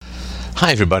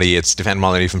Hi everybody, it's Stefan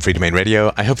Molyneux from Free Domain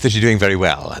Radio. I hope that you're doing very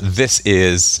well. This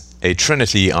is a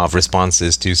trinity of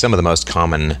responses to some of the most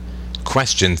common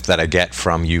questions that I get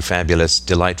from you fabulous,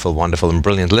 delightful, wonderful, and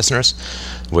brilliant listeners,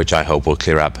 which I hope will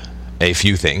clear up a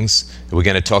few things. We're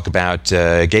going to talk about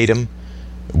gaydom,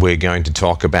 we're going to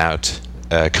talk about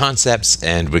concepts,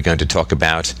 and we're going to talk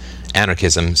about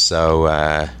anarchism,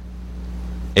 so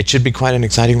it should be quite an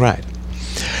exciting ride.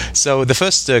 So the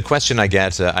first question I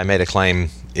get, I made a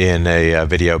claim in a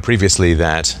video previously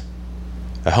that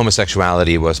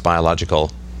homosexuality was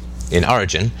biological in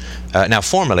origin. Now,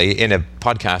 formerly, in a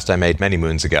podcast I made many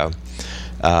moons ago,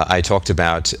 I talked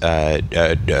about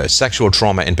sexual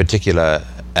trauma in particular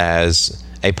as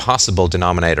a possible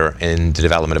denominator in the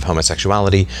development of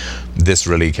homosexuality. This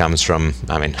really comes from,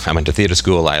 I went to theater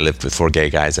school, I lived with 4 gay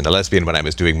guys and a lesbian when I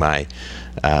was doing my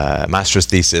master's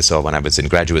thesis or when I was in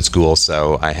graduate school,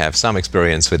 so I have some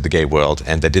experience with the gay world,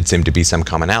 and there did seem to be some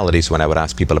commonalities when I would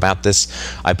ask people about this.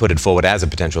 I put it forward as a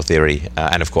potential theory,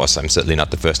 and of course I'm certainly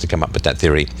not the first to come up with that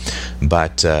theory,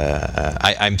 but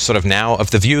I'm sort of now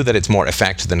of the view that it's more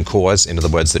effect than cause. In other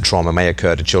words, that trauma may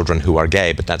occur to children who are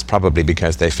gay, but that's probably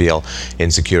because they feel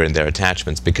insecure in their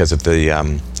attachments because of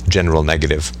the general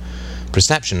negative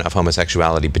perception of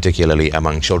homosexuality, particularly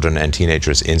among children and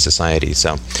teenagers in society.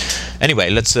 So anyway,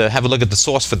 let's have a look at the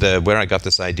source for where I got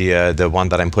this idea, the one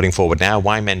that I'm putting forward now,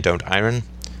 Why Men Don't Iron,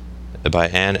 by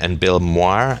Anne and Bill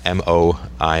Moir,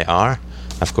 M-O-I-R.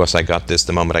 Of course, I got this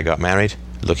the moment I got married,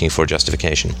 looking for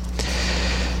justification.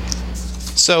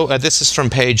 So this is from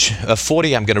page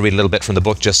 40. I'm going to read a little bit from the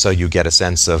book just so you get a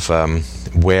sense of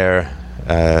where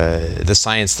the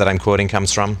science that I'm quoting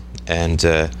comes from. And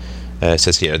it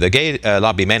says here, the gay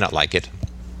lobby may not like it,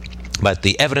 but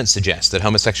the evidence suggests that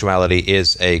homosexuality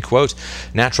is a, quote,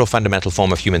 natural fundamental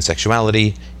form of human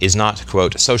sexuality, is not,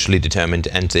 quote, socially determined,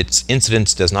 and its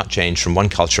incidence does not change from one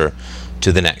culture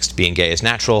to the next. Being gay is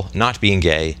natural, not being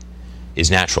gay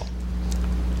is natural.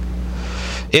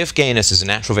 If gayness is a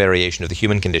natural variation of the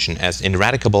human condition as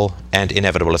ineradicable and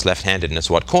inevitable as left-handedness,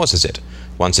 what causes it?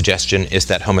 One suggestion is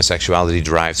that homosexuality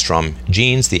derives from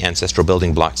genes, the ancestral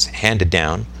building blocks handed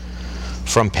down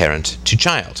from parent to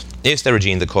child. Is there a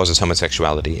gene that causes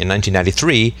homosexuality? In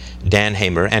 1993, Dan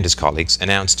Hamer and his colleagues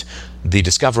announced the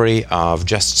discovery of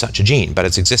just such a gene, but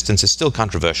its existence is still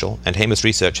controversial, and Hamer's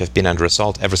research has been under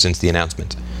assault ever since the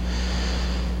announcement.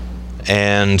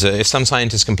 And if some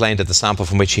scientists complained that the sample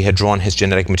from which he had drawn his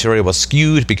genetic material was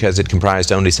skewed because it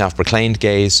comprised only self-proclaimed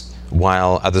gays,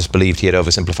 while others believed he had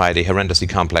oversimplified a horrendously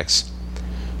complex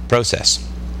process.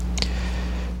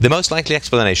 The most likely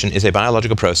explanation is a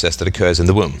biological process that occurs in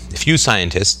the womb. Few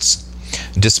scientists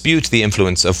dispute the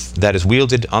influence that is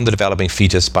wielded on the developing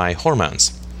fetus by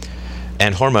hormones.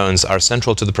 And hormones are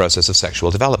central to the process of sexual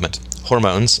development.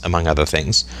 Hormones, among other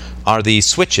things, are the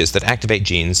switches that activate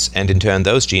genes, and in turn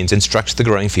those genes instruct the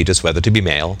growing fetus whether to be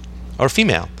male or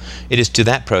female. It is to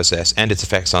that process and its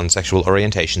effects on sexual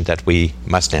orientation that we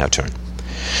must now turn.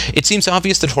 It seems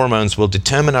obvious that hormones will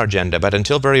determine our gender, but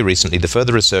until very recently, the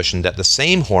further assertion that the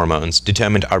same hormones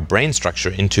determined our brain structure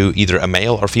into either a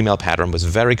male or female pattern was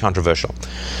very controversial.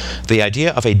 The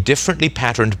idea of a differently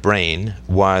patterned brain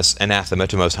was anathema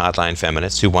to most hardline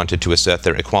feminists who wanted to assert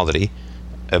their equality,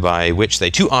 by which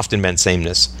they too often meant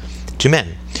sameness, to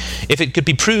men. If it could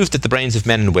be proved that the brains of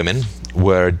men and women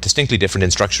were distinctly different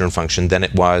in structure and function, then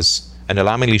it was an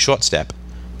alarmingly short step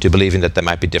to believing that they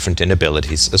might be different in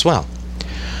abilities as well.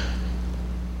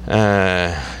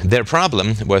 Their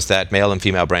problem was that male and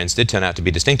female brains did turn out to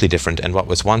be distinctly different, and what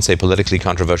was once a politically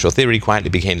controversial theory quietly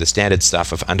became the standard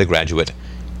stuff of undergraduate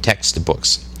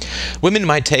textbooks. Women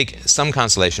might take some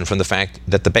consolation from the fact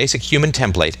that the basic human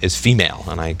template is female,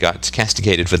 and I got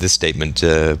castigated for this statement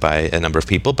by a number of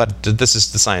people, but this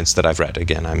is the science that I've read.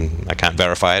 Again, I can't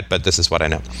verify it, but this is what I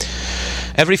know.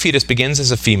 Every fetus begins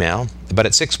as a female, but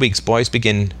at 6 weeks, boys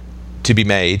begin to be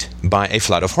made by a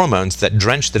flood of hormones that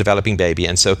drench the developing baby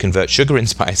and so convert sugar and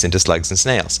spice into slugs and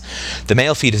snails. The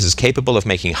male fetus is capable of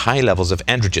making high levels of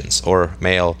androgens, or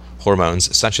male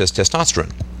hormones, such as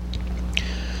testosterone.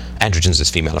 Androgens is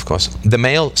female, of course. The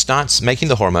male starts making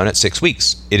the hormone at 6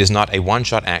 weeks. It is not a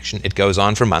one-shot action. It goes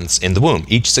on for months in the womb,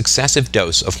 each successive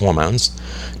dose of hormones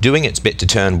doing its bit to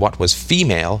turn what was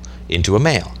female into a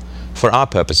male. For our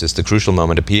purposes, the crucial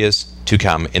moment appears to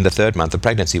come in the 3rd month of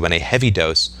pregnancy, when a heavy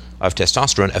dose of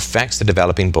testosterone affects the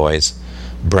developing boy's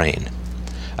brain.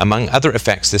 Among other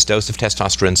effects, this dose of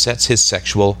testosterone sets his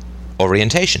sexual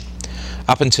orientation.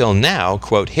 Up until now,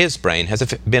 quote, his brain has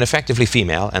been effectively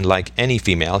female, and like any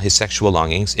female, his sexual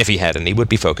longings, if he had any, would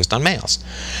be focused on males.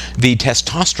 The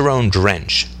testosterone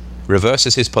drench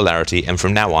reverses his polarity, and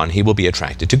from now on he will be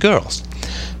attracted to girls.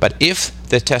 But if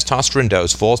the testosterone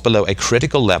dose falls below a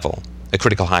critical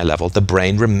high level, the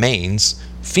brain remains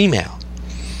female.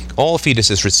 All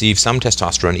fetuses receive some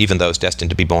testosterone, even those destined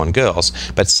to be born girls,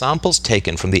 but samples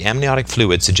taken from the amniotic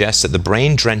fluid suggest that the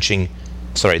brain sexing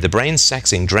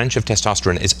drench of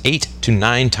testosterone is 8 to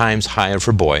 9 times higher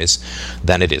for boys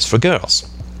than it is for girls.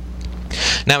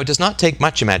 Now, it does not take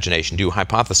much imagination to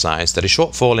hypothesize that a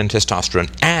shortfall in testosterone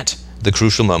at the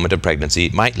crucial moment of pregnancy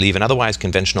might leave an otherwise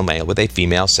conventional male with a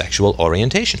female sexual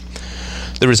orientation.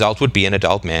 The result would be an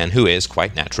adult man who is,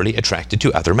 quite naturally, attracted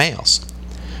to other males.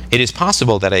 It is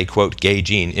possible that a, quote, gay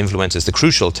gene influences the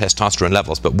crucial testosterone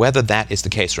levels, but whether that is the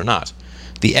case or not,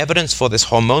 the evidence for this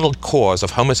hormonal cause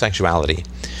of homosexuality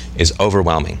is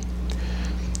overwhelming.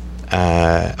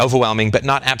 Overwhelming, but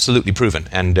not absolutely proven.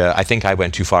 And I think I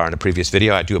went too far in a previous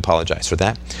video. I do apologize for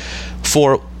that.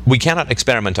 For we cannot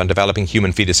experiment on developing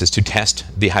human fetuses to test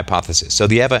the hypothesis. So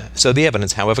the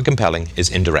evidence, however compelling, is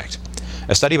indirect.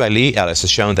 A study by Lee Ellis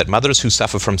has shown that mothers who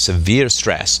suffer from severe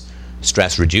stress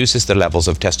reduces the levels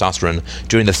of testosterone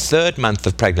during the 3rd month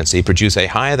of pregnancy, produce a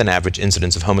higher than average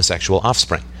incidence of homosexual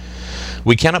offspring.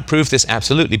 We cannot prove this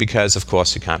absolutely because, of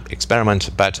course, you can't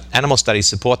experiment, but animal studies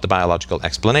support the biological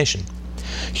explanation.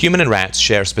 Human and rats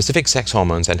share specific sex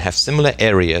hormones and have similar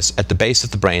areas at the base of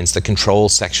the brains that control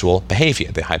sexual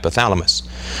behavior, the hypothalamus.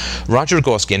 Roger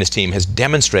Gorski and his team has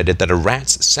demonstrated that a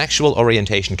rat's sexual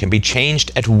orientation can be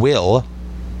changed at will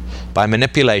by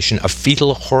manipulation of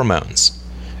fetal hormones.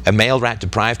 A male rat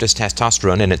deprived of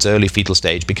testosterone in its early fetal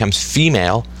stage becomes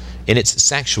female in its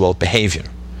sexual behavior.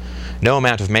 No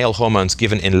amount of male hormones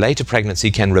given in later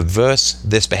pregnancy can reverse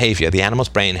this behavior. The animal's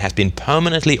brain has been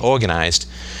permanently organized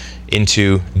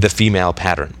into the female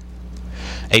pattern.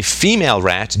 A female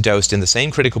rat dosed in the same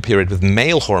critical period with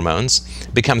male hormones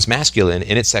becomes masculine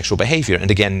in its sexual behavior, and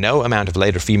again, no amount of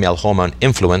later female hormone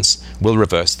influence will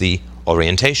reverse the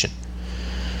orientation.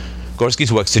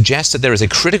 Gorski's work suggests that there is a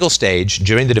critical stage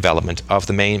during the development of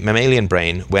the mammalian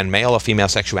brain when male or female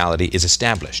sexuality is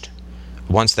established.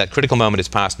 Once that critical moment is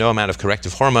passed, no amount of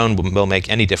corrective hormone will make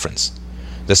any difference.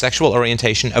 The sexual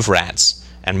orientation of rats,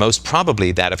 and most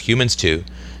probably that of humans too,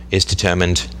 is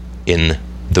determined in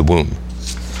the womb.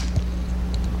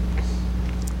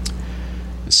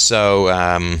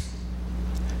 So,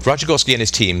 Roger Gorski and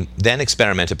his team then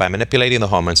experimented by manipulating the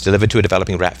hormones delivered to a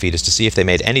developing rat fetus to see if they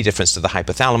made any difference to the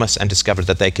hypothalamus, and discovered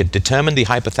that they could determine the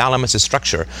hypothalamus's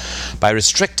structure by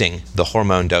restricting the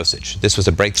hormone dosage. This was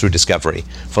a breakthrough discovery,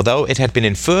 for though it had been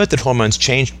inferred that hormones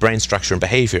changed brain structure and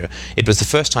behavior, it was the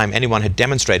first time anyone had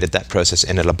demonstrated that process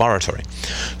in a laboratory.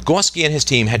 Gorski and his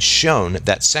team had shown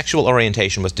that sexual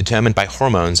orientation was determined by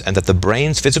hormones, and that the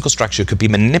brain's physical structure could be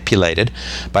manipulated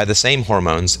by the same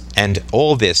hormones, and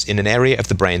all this in an area of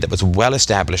the brain that was well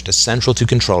established as central to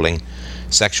controlling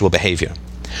sexual behavior.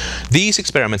 These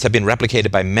experiments have been replicated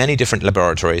by many different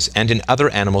laboratories and in other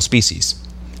animal species,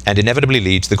 and inevitably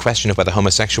lead to the question of whether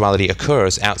homosexuality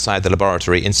occurs outside the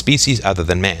laboratory in species other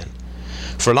than man.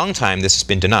 For a long time this has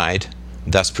been denied,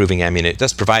 thus providing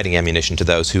ammunition to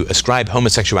those who ascribe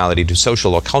homosexuality to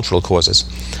social or cultural causes.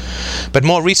 But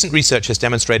more recent research has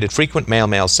demonstrated frequent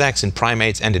male-male sex in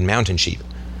primates and in mountain sheep.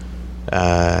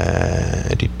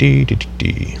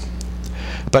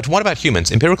 But what about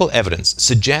humans? Empirical evidence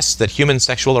suggests that human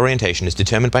sexual orientation is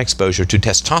determined by exposure to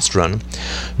testosterone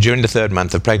during the 3rd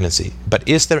month of pregnancy. But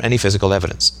is there any physical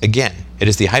evidence? Again, it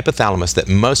is the hypothalamus that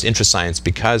most interests science,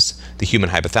 because the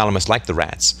human hypothalamus, like the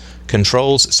rats,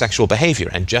 controls sexual behavior,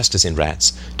 and just as in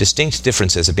rats, distinct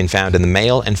differences have been found in the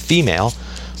male and female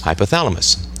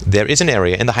hypothalamus. There is an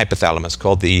area in the hypothalamus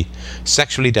called the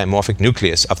sexually dimorphic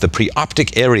nucleus of the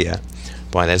preoptic area.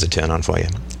 Boy, there's a turn-on for you.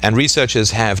 And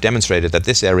researchers have demonstrated that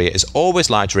this area is always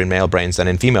larger in male brains than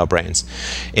in female brains.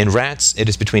 In rats, it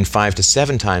is between 5 to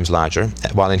 7 times larger,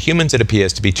 while in humans it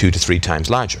appears to be 2 to 3 times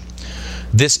larger.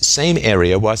 This same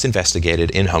area was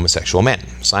investigated in homosexual men.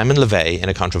 Simon LeVay, in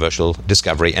a controversial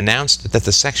discovery, announced that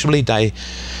the sexually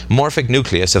dimorphic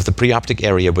nucleus of the preoptic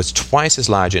area was twice as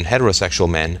large in heterosexual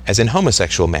men as in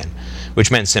homosexual men, which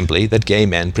meant simply that gay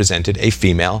men presented a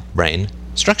female brain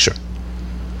structure.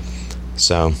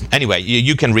 So, anyway,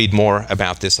 you can read more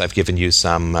about this. I've given you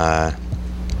some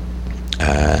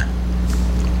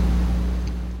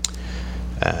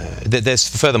there's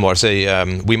furthermore,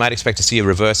 we might expect to see a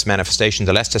reverse manifestation.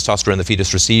 The less testosterone the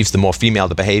fetus receives, the more female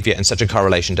the behavior, and such a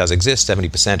correlation does exist.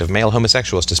 70% of male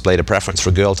homosexuals displayed a preference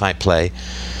for girl-type play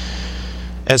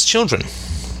as children.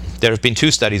 There have been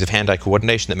 2 studies of hand-eye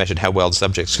coordination that measured how well the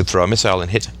subjects could throw a missile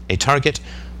and hit a target.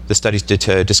 The studies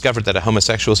discovered that a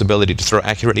homosexual's ability to throw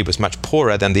accurately was much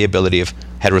poorer than the ability of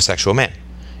heterosexual men.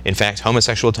 In fact,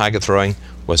 homosexual target throwing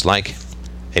was like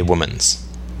a woman's.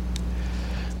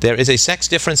 There is a sex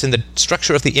difference in the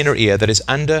structure of the inner ear that is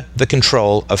under the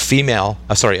control of fetal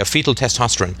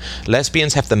testosterone.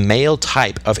 Lesbians have the male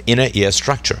type of inner ear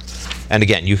structure. And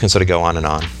again, you can sort of go on and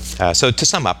on. So to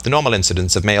sum up, the normal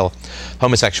incidence of male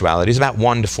homosexuality is about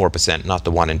 1 to 4%, not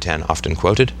the 1 in 10 often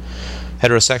quoted.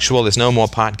 Heterosexual is no more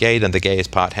part gay than the gay is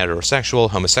part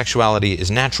heterosexual. Homosexuality is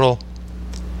natural.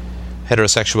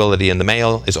 Heterosexuality in the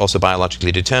male is also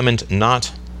biologically determined,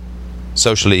 not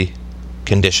socially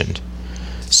conditioned.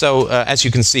 So, as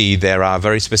you can see, there are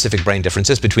very specific brain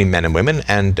differences between men and women,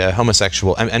 and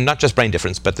homosexual, and not just brain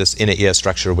difference, but this inner ear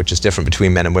structure, which is different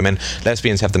between men and women.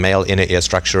 Lesbians have the male inner ear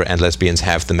structure, and lesbians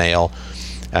have the male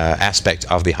aspect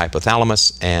of the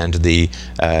hypothalamus, and the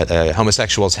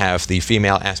homosexuals have the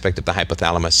female aspect of the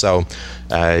hypothalamus. So,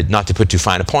 not to put too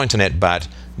fine a point on it, but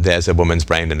there's a woman's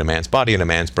brain in a man's body, and a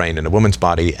man's brain in a woman's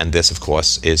body, and this, of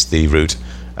course, is the root.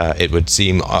 It would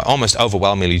seem almost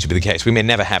overwhelmingly to be the case. We may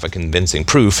never have a convincing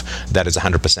proof that is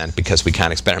 100% because we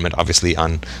can't experiment, obviously,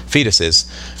 on fetuses,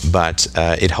 but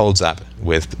it holds up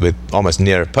with almost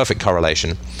near perfect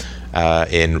correlation.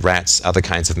 In rats, other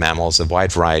kinds of mammals, a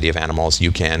wide variety of animals,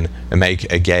 you can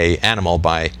make a gay animal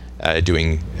by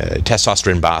doing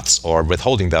testosterone baths or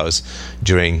withholding those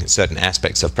during certain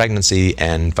aspects of pregnancy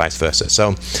and vice versa.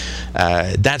 So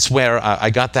that's where I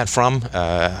got that from.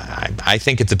 I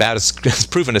think it's about as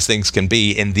proven as things can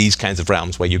be in these kinds of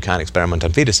realms where you can't experiment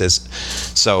on fetuses.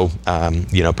 So,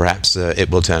 perhaps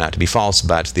it will turn out to be false,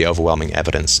 but the overwhelming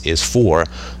evidence is for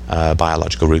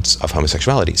biological roots of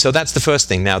homosexuality. So that's the first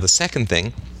thing. Now, the second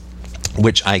thing,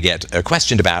 which I get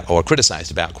questioned about or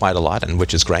criticized about quite a lot, and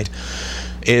which is great,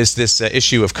 is this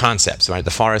issue of concepts, right?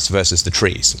 The forest versus the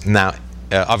trees. Now,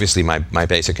 obviously, my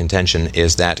basic contention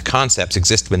is that concepts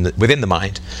exist within the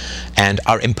mind and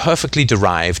are imperfectly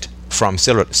derived from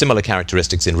similar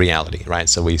characteristics in reality, right?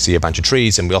 So we see a bunch of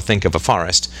trees and we'll think of a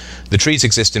forest. The trees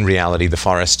exist in reality, the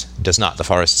forest does not. The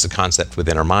forest is a concept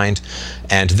within our mind.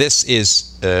 And this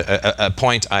is a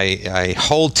point I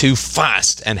hold to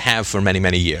fast and have for many,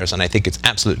 many years. And I think it's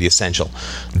absolutely essential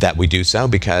that we do so,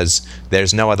 because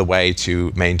there's no other way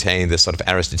to maintain this sort of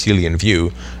Aristotelian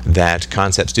view that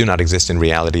concepts do not exist in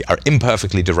reality, are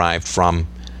imperfectly derived from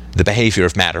the behavior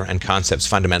of matter, and concepts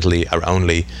fundamentally are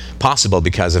only possible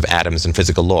because of atoms and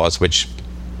physical laws which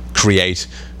create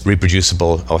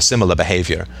reproducible or similar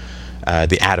behavior.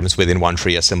 The atoms within one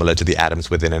tree are similar to the atoms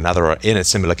within another, or in a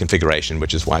similar configuration,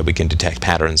 which is why we can detect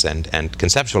patterns and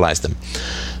conceptualize them.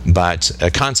 But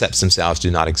concepts themselves do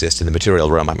not exist in the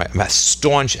material realm. I'm a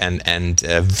staunch and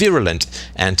virulent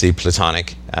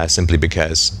anti-Platonic, simply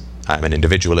because I'm an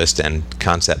individualist, and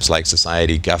concepts like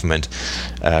society, government,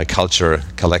 culture,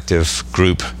 collective,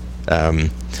 group,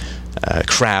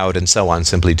 crowd, and so on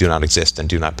simply do not exist and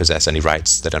do not possess any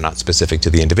rights that are not specific to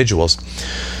the individuals.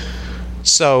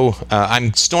 So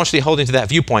I'm staunchly holding to that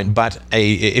viewpoint, but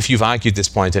if you've argued this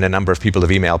point, and a number of people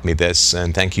have emailed me this,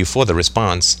 and thank you for the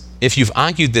response, if you've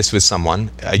argued this with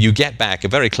someone, you get back a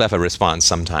very clever response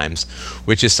sometimes,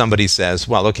 which is somebody says,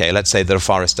 well, okay, let's say that a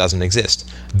forest doesn't exist.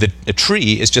 A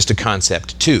tree is just a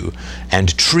concept too,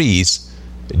 and trees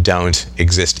don't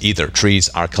exist either. Trees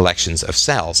are collections of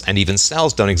cells, and even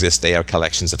cells don't exist. They are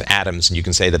collections of atoms, and you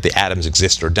can say that the atoms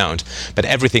exist or don't, but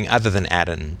everything other than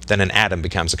an atom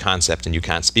becomes a concept, and you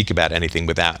can't speak about anything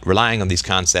without relying on these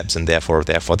concepts, and therefore.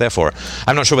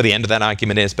 I'm not sure what the end of that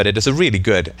argument is, but it is a really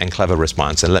good and clever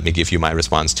response, and let me give you my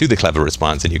response to the clever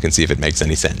response, and you can see if it makes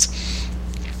any sense.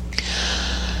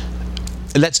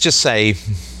 Let's just say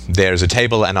there's a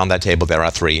table, and on that table there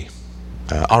are 3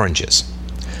 oranges.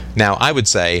 Now, I would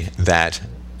say that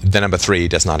the number 3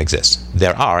 does not exist.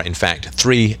 There are, in fact,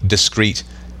 3 discrete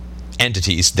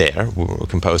entities there,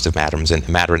 composed of matter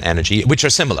and energy, which are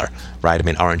similar, right? I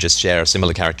mean, oranges share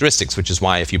similar characteristics, which is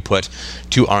why if you put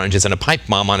 2 oranges and a pipe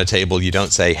bomb on a table, you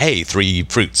don't say, hey, 3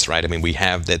 fruits, right? I mean,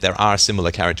 there are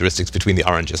similar characteristics between the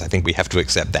oranges. I think we have to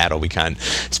accept that, or we can't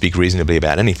speak reasonably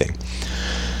about anything.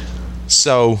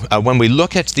 So when we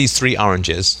look at these 3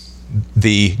 oranges,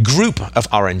 the group of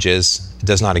oranges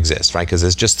does not exist, right? Because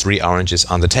there's just 3 oranges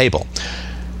on the table.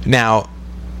 Now,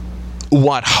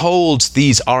 what holds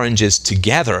these oranges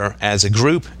together as a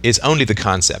group is only the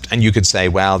concept. And you could say,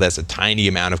 well, there's a tiny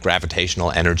amount of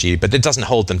gravitational energy, but it doesn't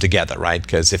hold them together, right?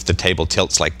 Because if the table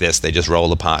tilts like this, they just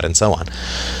roll apart and so on.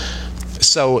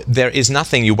 So there is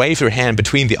nothing, you wave your hand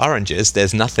between the oranges,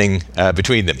 there's nothing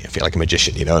between them. You feel like a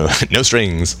magician, no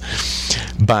strings.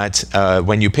 But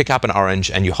when you pick up an orange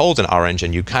and you hold an orange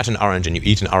and you cut an orange and you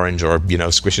eat an orange or,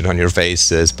 squish it on your face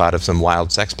as part of some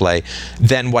wild sex play,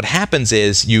 then what happens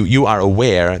is you are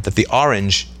aware that the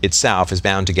orange itself is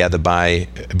bound together by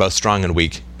both strong and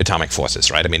weak atomic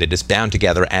forces, right? I mean, it is bound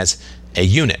together as a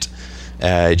unit,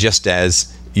 just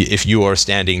as if you are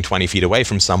standing 20 feet away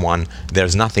from someone,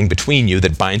 there's nothing between you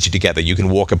that binds you together. You can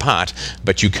walk apart,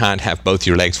 but you can't have both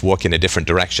your legs walk in a different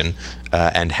direction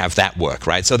and have that work,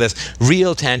 right? So there's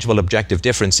real, tangible, objective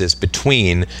differences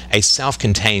between a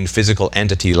self-contained physical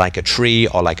entity like a tree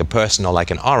or like a person or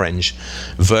like an orange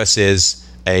versus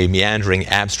a meandering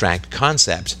abstract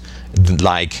concept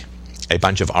like a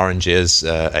bunch of oranges,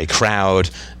 a crowd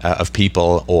of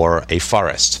people, or a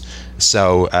forest.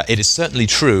 So it is certainly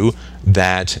true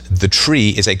that the tree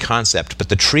is a concept, but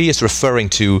the tree is referring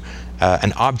to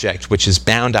an object which is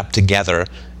bound up together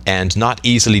and not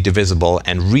easily divisible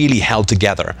and really held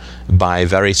together by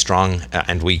very strong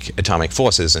and weak atomic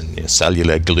forces and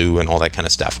cellular glue and all that kind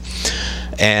of stuff.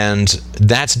 And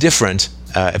that's different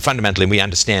fundamentally, and we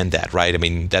understand that, right? I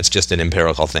mean, that's just an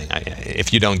empirical thing.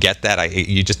 If you don't get that,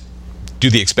 you just do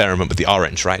the experiment with the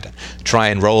orange, right? Try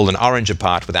and roll an orange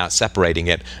apart without separating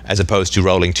it, as opposed to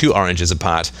rolling two oranges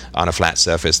apart on a flat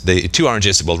surface. The two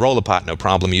oranges will roll apart, no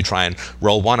problem. You try and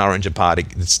roll one orange apart,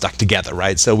 it's stuck together,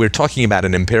 right? So we're talking about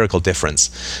an empirical difference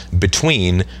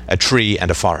between a tree and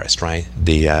a forest, right?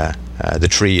 The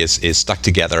tree is stuck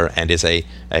together and is a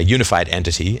unified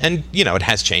entity, and it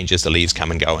has changes, the leaves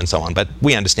come and go and so on, but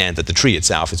we understand that the tree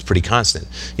itself is pretty constant.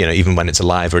 Even when it's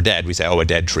alive or dead, we say, oh, a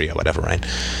dead tree or whatever, right?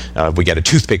 We get a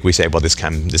toothpick, we say, well, this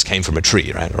came from a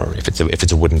tree, right? Or if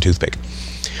it's a wooden toothpick.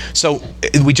 So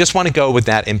we just want to go with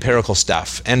that empirical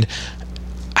stuff. And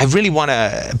I really want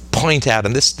to point out,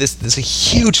 and this is a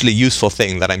hugely useful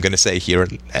thing that I'm going to say here,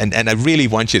 and I really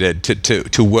want you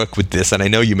to work with this, and I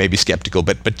know you may be skeptical,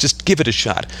 but just give it a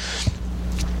shot.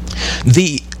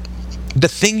 The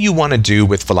thing you want to do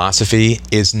with philosophy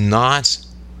is not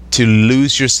to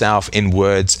lose yourself in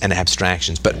words and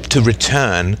abstractions, but to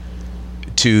return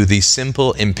to the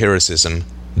simple empiricism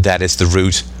that is the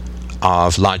root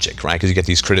of logic, right? Because you get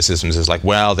these criticisms as like,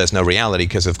 well, there's no reality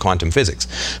because of quantum physics.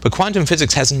 But quantum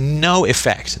physics has no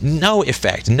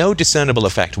discernible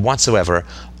effect whatsoever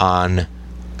on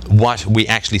what we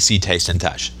actually see, taste, and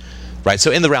touch, right? So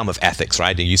in the realm of ethics,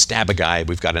 right, you stab a guy,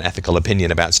 we've got an ethical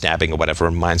opinion about stabbing or whatever.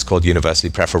 Mine's called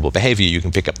Universally Preferable Behavior. You can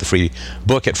pick up the free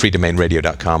book at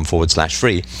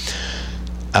freedomainradio.com/free.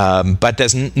 But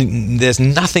there's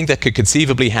nothing that could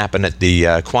conceivably happen at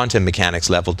the quantum mechanics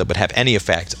level that would have any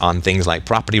effect on things like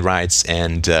property rights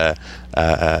and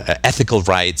ethical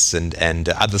rights and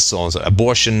other sorts of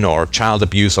abortion or child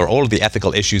abuse or all of the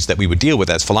ethical issues that we would deal with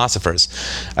as philosophers.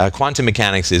 Quantum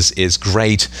mechanics is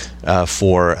great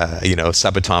for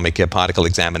subatomic particle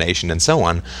examination and so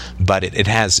on, but it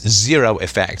has zero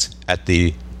effect at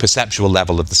the perceptual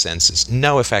level of the senses.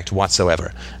 No effect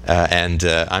whatsoever. And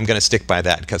I'm going to stick by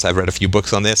that because I've read a few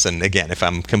books on this. And again, if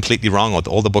I'm completely wrong or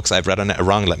all the books I've read on it are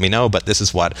wrong, let me know. But this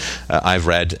is what I've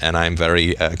read, and I'm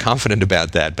very confident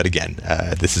about that. But again,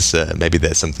 this is maybe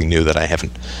there's something new that I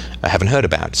haven't heard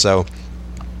about. So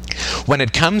when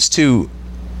it comes to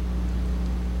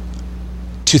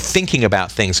thinking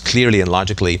about things clearly and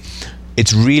logically,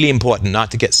 it's really important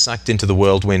not to get sucked into the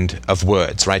whirlwind of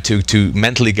words, right? To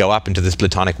mentally go up into this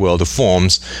Platonic world of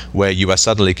forms where you are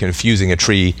suddenly confusing a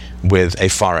tree with a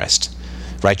forest,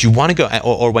 right? You want to go,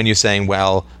 or when you're saying,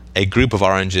 well, a group of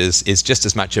oranges is just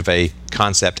as much of a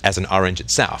concept as an orange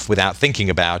itself, without thinking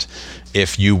about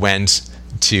if you went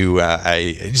to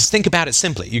just think about it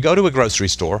simply. You go to a grocery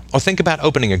store, or think about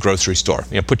opening a grocery store.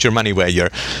 Put your money where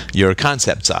your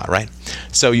concepts are, right?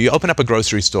 So you open up a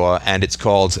grocery store, and it's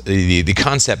called the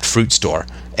concept fruit store,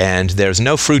 and there's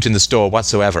no fruit in the store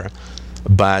whatsoever,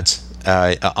 but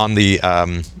on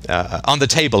the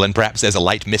table, and perhaps there's a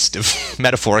light mist of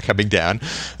metaphor coming down,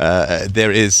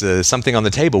 there is something on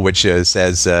the table which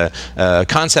says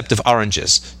concept of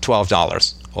oranges,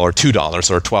 $12 or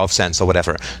 $2 or 12 cents or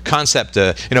whatever. Concept,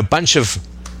 bunch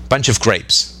of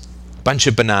grapes, bunch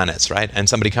of bananas, right? And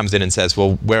somebody comes in and says,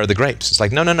 well, where are the grapes? It's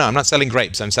like, no, I'm not selling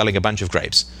grapes. I'm selling a bunch of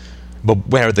grapes. But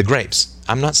where are the grapes?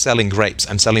 I'm not selling grapes.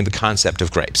 I'm selling the concept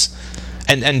of grapes.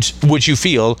 And would you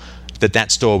feel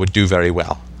that store would do very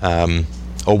well?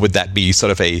 Or would that be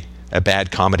sort of a bad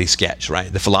comedy sketch,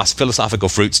 right? The philosophical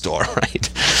fruit store, right?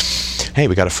 Hey,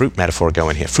 we got a fruit metaphor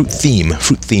going here. Fruit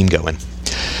theme going.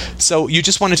 So you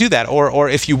just want to do that. Or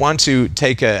if you want to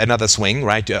take another swing,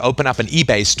 right? Open up an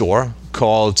eBay store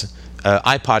called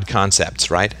iPod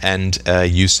Concepts, right? And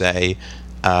you say,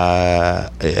 I'm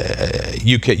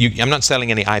not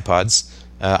selling any iPods.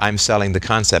 I'm selling the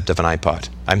concept of an iPod.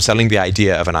 I'm selling the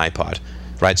idea of an iPod.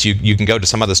 Right, so you can go to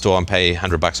some other store and pay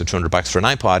 $100 or $200 for an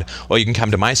iPod, or you can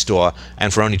come to my store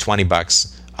and for only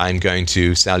 $20, I'm going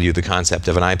to sell you the concept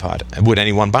of an iPod. Would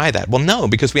anyone buy that? Well, no,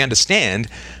 because we understand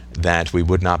that we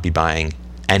would not be buying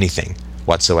anything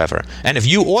whatsoever. And if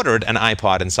you ordered an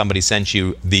iPod and somebody sent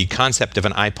you the concept of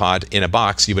an iPod in a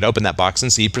box, you would open that box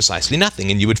and see precisely nothing,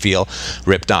 and you would feel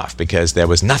ripped off because there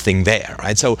was nothing there,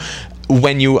 right? So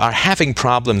when you are having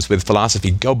problems with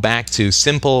philosophy, go back to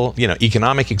simple,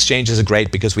 economic exchanges are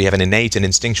great because we have an innate and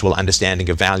instinctual understanding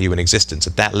of value and existence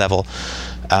at that level.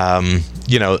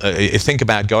 Think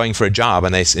about going for a job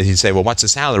and you say, well, what's the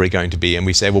salary going to be? And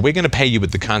we say, well, we're going to pay you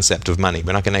with the concept of money.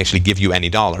 We're not going to actually give you any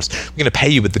dollars. We're going to pay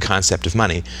you with the concept of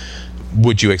money.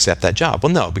 Would you accept that job?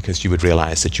 Well, no, because you would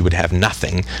realize that you would have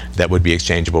nothing that would be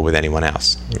exchangeable with anyone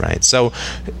else, right? So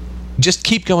just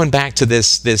keep going back to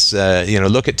this,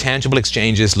 look at tangible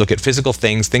exchanges, look at physical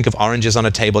things, think of oranges on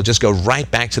a table, just go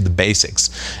right back to the basics.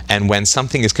 And when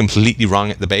something is completely wrong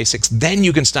at the basics, then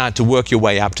you can start to work your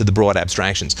way up to the broad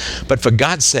abstractions. But for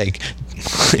God's sake,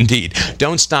 indeed,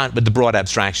 don't start with the broad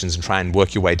abstractions and try and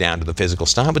work your way down to the physical.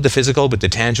 Start with the physical, with the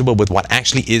tangible, with what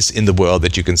actually is in the world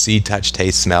that you can see, touch,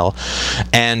 taste, smell,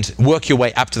 and work your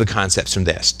way up to the concepts from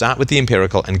there. Start with the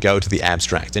empirical and go to the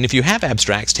abstract. And if you have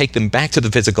abstracts, take them back to the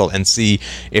physical and see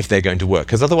if they're going to work.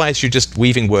 Because otherwise you're just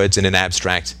weaving words in an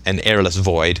abstract, an airless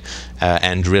void,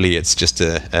 and really it's just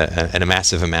a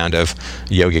massive amount of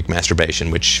yogic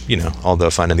masturbation, which, although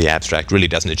fun in the abstract, really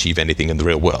doesn't achieve anything in the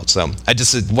real world. So I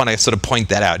just want to sort of point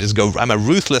that out. Just go, I'm a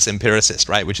ruthless empiricist,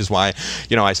 right? Which is why,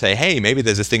 I say, hey, maybe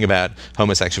there's this thing about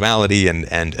homosexuality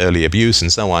and early abuse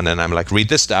and so on. And I'm like, read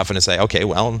this stuff and I say, okay,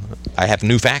 well, I have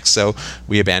new facts. So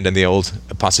we abandon the old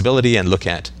possibility and look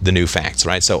at the new facts,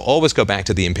 right? So always go back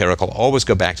to the empirical, always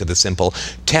go back to the simple,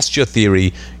 test your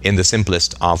theory in the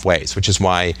simplest of ways, which is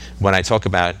why when I talk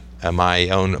about my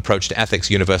own approach to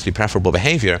ethics, universally preferable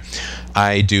behavior,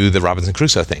 I do the Robinson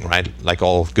Crusoe thing, right? Like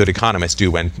all good economists do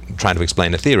when trying to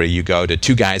explain a theory. You go to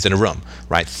two guys in a room,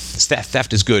 right?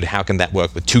 Theft is good. How can that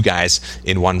work with two guys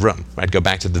in one room, right? Go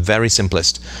back to the very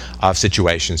simplest of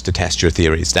situations to test your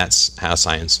theories. That's how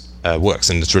science works,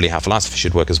 and it's really how philosophy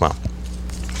should work as well.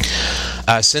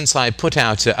 Since I put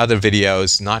out other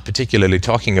videos not particularly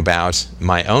talking about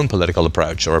my own political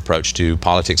approach or approach to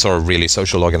politics or really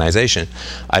social organization,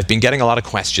 I've been getting a lot of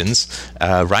questions,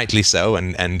 rightly so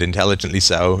and intelligently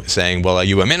so, saying, well, are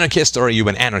you a minarchist or are you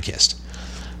an anarchist?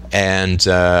 And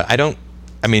I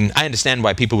understand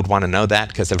why people would want to know that,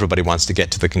 because everybody wants to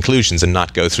get to the conclusions and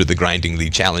not go through the grindingly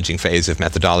challenging phase of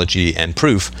methodology and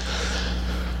proof.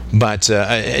 But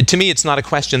to me, it's not a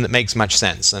question that makes much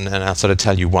sense, and I'll sort of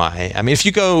tell you why. I mean, if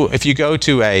you go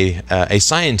to a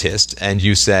scientist and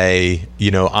you say,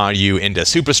 are you into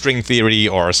superstring theory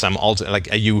or some are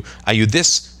you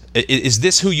this? Is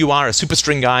this who you are, a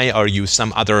superstring guy, or are you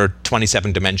some other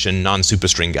 27-dimension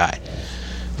non-superstring guy?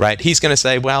 Right? He's going to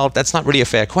say, well, that's not really a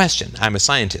fair question. I'm a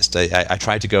scientist. I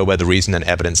try to go where the reason and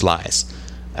evidence lies.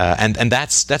 And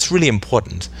that's really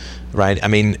important, right? I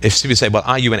mean, if you say, well,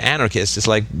 are you an anarchist? It's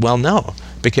like, well, no,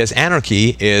 because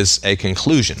anarchy is a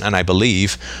conclusion, and I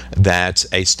believe that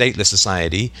a stateless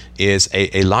society is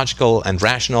a logical and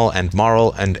rational and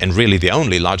moral and really the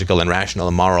only logical and rational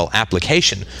and moral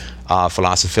application of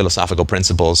philosophical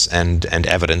principles and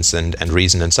evidence and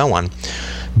reason and so on.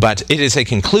 But it is a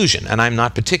conclusion, and I'm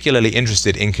not particularly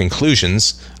interested in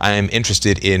conclusions. I am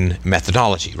interested in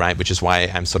methodology, right? Which is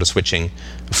why I'm sort of switching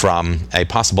from a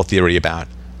possible theory about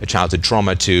a childhood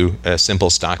trauma to simple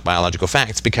stock biological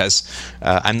facts, because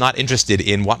I'm not interested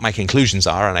in what my conclusions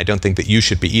are, and I don't think that you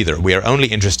should be either. We are only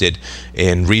interested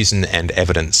in reason and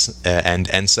evidence.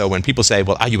 And so when people say,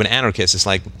 well, are you an anarchist? It's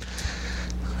like,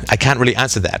 I can't really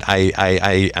answer that.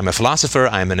 I'm a philosopher,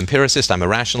 I'm an empiricist, I'm a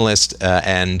rationalist,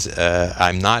 and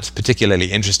I'm not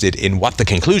particularly interested in what the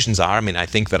conclusions are. I mean, I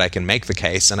think that I can make the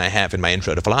case, and I have in my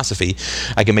intro to philosophy,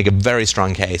 I can make a very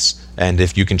strong case. And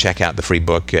if you can check out the free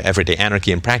book, Everyday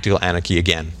Anarchy and Practical Anarchy,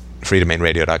 again,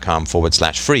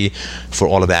 freedomainradio.com/free for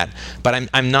all of that. But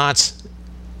I'm not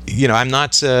an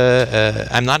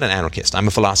anarchist. I'm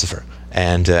a philosopher.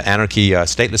 And anarchy,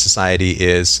 stateless society,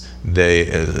 is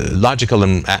the logical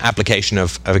application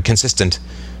of a consistent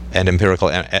and empirical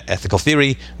ethical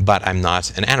theory, but I'm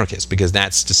not an anarchist, because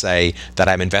that's to say that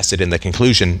I'm invested in the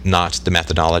conclusion, not the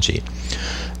methodology.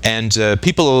 And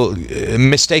people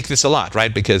mistake this a lot,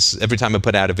 right? Because every time I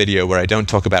put out a video where I don't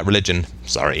talk about religion,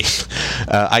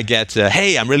 I get,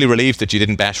 hey, I'm really relieved that you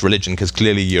didn't bash religion, because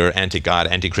clearly you're anti-God,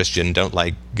 anti-Christian, don't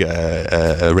like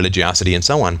religiosity, and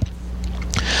so on.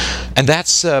 And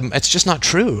that's it's just not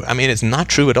true. I mean, it's not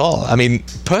true at all. I mean,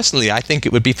 personally, I think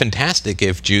it would be fantastic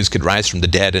if Jews could rise from the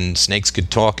dead and snakes could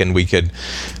talk, and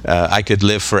I could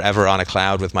live forever on a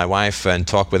cloud with my wife and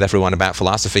talk with everyone about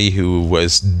philosophy who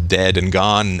was dead and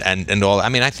gone and all. I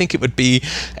mean, I think it would be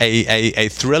a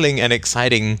thrilling and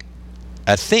exciting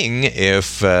a thing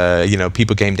if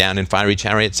people came down in fiery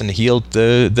chariots and healed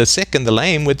the sick and the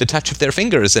lame with the touch of their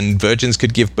fingers, and virgins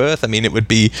could give birth. I mean, it would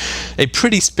be a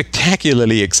pretty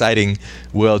spectacularly exciting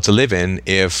world to live in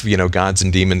if gods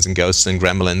and demons and ghosts and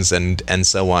gremlins and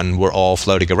so on were all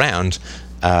floating around,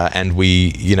 and we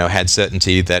had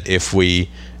certainty that if we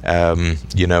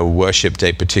worshipped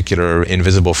a particular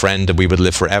invisible friend, we would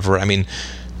live forever. I mean,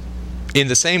 in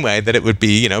the same way that it would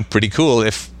be pretty cool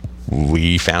if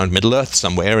we found Middle Earth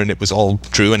somewhere and it was all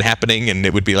true and happening, and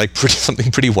it would be like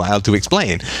something pretty wild to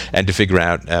explain and to figure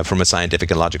out from a scientific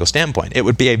and logical standpoint. It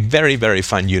would be a very, very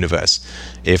fun universe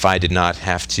if I did not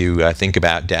have to think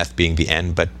about death being the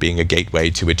end, but being a gateway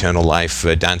to eternal life,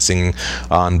 dancing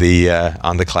on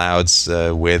the clouds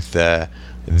with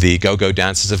the go-go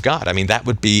dances of God. I mean, that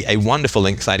would be a wonderful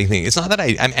and exciting thing. It's not that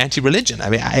I'm anti-religion. I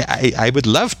mean, I would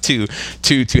love to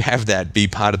have that be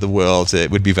part of the world. It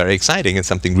would be very exciting and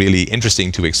something really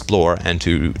interesting to explore and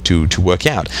to work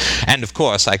out. And of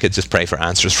course, I could just pray for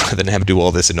answers rather than have to do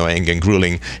all this annoying and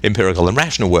grueling empirical and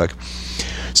rational work.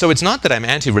 So it's not that I'm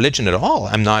anti-religion at all.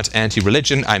 I'm not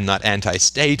anti-religion. I'm not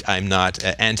anti-state. I'm not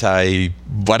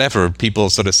anti-whatever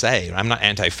people sort of say. I'm not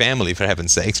anti-family, for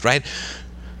heaven's sakes, right?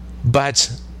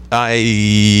 But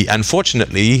I,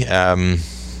 unfortunately,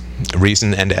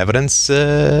 reason and evidence,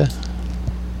 it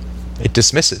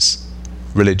dismisses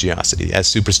religiosity as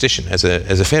superstition, as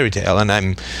a fairy tale. And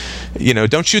I'm,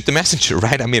 don't shoot the messenger,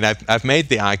 right? I mean, I've made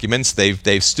the arguments.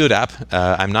 They've stood up.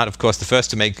 I'm not, of course, the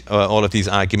first to make all of these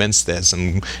arguments. There's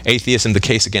some Atheism, The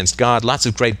Case Against God, lots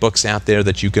of great books out there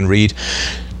that you can read.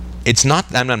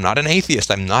 I'm not an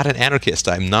atheist. I'm not an anarchist.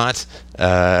 I'm not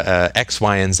X,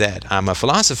 Y, and Z. I'm a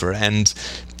philosopher, and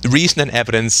reason and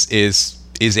evidence is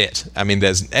it. I mean,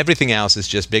 everything else is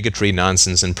just bigotry,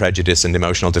 nonsense, and prejudice, and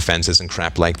emotional defenses, and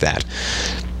crap like that.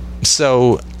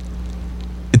 So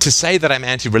to say that I'm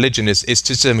anti-religion is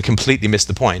to completely miss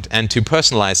the point, and to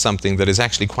personalize something that is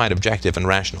actually quite objective and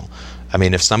rational. I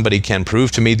mean, if somebody can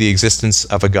prove to me the existence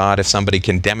of a God, if somebody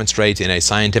can demonstrate in a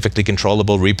scientifically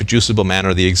controllable, reproducible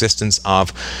manner the existence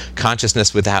of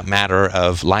consciousness without matter,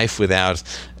 of life without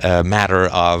matter,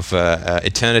 of an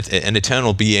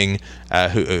eternal being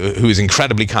who is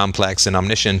incredibly complex and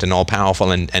omniscient and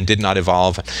all-powerful and did not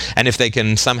evolve, and if they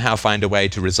can somehow find a way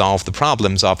to resolve the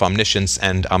problems of omniscience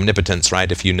and omnipotence,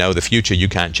 right? If you know the future, you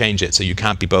can't change it, so you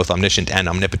can't be both omniscient and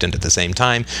omnipotent at the same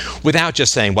time, without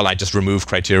just saying, well, I just remove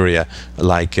criteria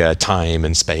like time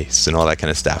and space and all that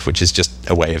kind of stuff, which is just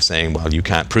a way of saying, well, you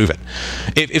can't prove it.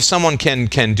 If someone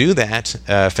can do that,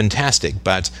 fantastic,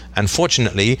 but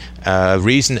unfortunately,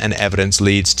 reason and evidence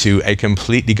leads to a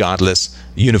completely godless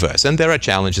universe, and there are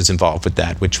challenges involved with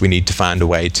that, which we need to find a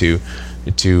way to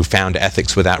found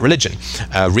ethics without religion.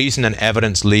 Reason and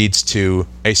evidence leads to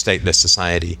a stateless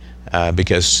society,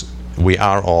 because we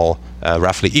are all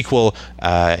roughly equal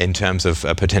in terms of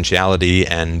potentiality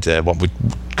and what we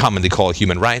commonly call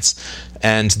human rights,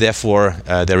 and therefore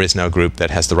there is no group that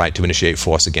has the right to initiate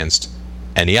force against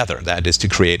any other. That is to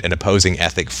create an opposing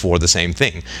ethic for the same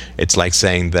thing. It's like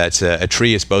saying that a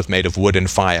tree is both made of wood and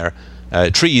fire.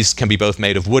 Trees can be both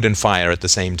made of wood and fire at the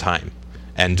same time,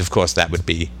 and of course that would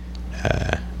be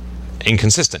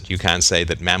inconsistent. You can't say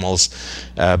that mammals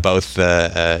both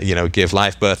give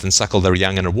life birth and suckle their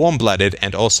young and are warm-blooded,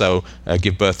 and also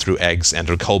give birth through eggs and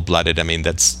are cold-blooded. I mean,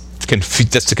 that's to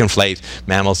conflate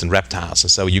mammals and reptiles.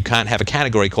 And so you can't have a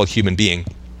category called human beings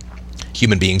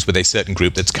with a certain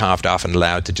group that's carved off and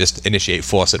allowed to just initiate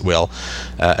force at will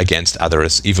against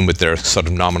others, even with their sort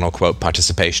of nominal, quote,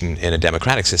 participation in a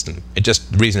democratic system. It just,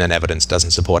 reason and evidence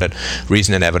doesn't support it.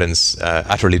 Reason and evidence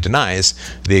utterly denies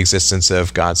the existence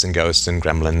of gods and ghosts and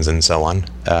gremlins and so on.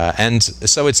 And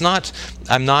so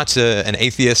I'm not an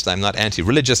atheist, I'm not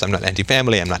anti-religious, I'm not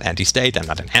anti-family, I'm not anti-state, I'm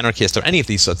not an anarchist or any of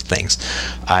these sorts of things.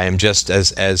 I am just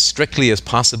as strictly as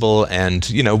possible,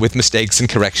 and, with mistakes and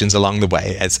corrections along the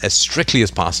way, as strictly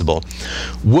as possible,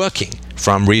 working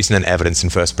from reason and evidence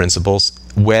and first principles.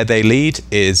 Where they lead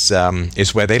is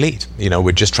where they lead.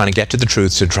 We're just trying to get to the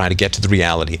truth, to try to get to the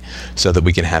reality, so that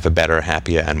we can have a better,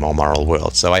 happier, and more moral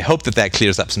world. So I hope that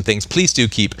clears up some things. Please do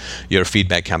keep your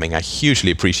feedback coming. I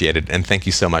hugely appreciate it, and thank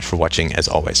you so much for watching, as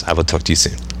always. I will talk to you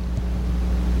soon.